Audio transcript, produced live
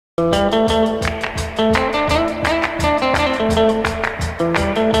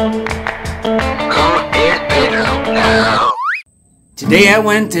I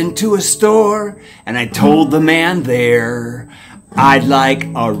went into a store and I told the man there, I'd like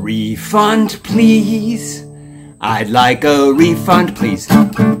a refund, please. I'd like a refund, please,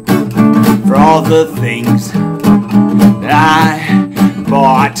 for all the things that I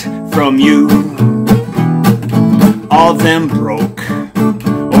bought from you. All of them broke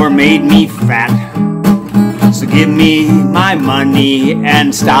or made me fat. So give me my money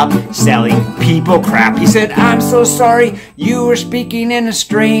and stop selling people crap. He said, I'm so sorry, you were speaking in a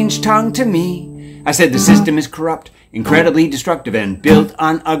strange tongue to me. I said, the system is corrupt, incredibly destructive, and built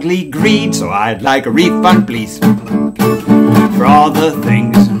on ugly greed. So I'd like a refund, please, for all the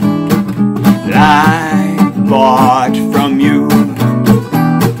things that I bought from you.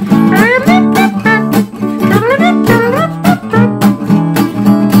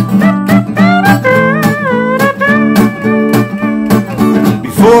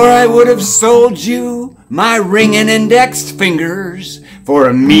 Before I would have sold you my ring and indexed fingers for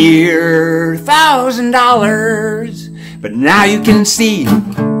a mere $1,000. But now you can see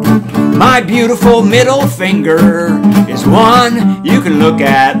my beautiful middle finger is one you can look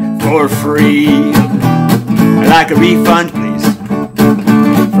at for free. I'd like a refund, please,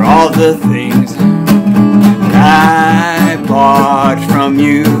 for all the things that I bought from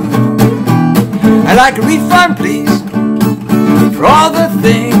you. I'd like a refund, please, for all the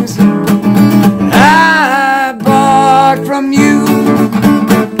things I bought from you.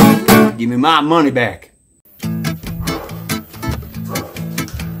 Give me my money back.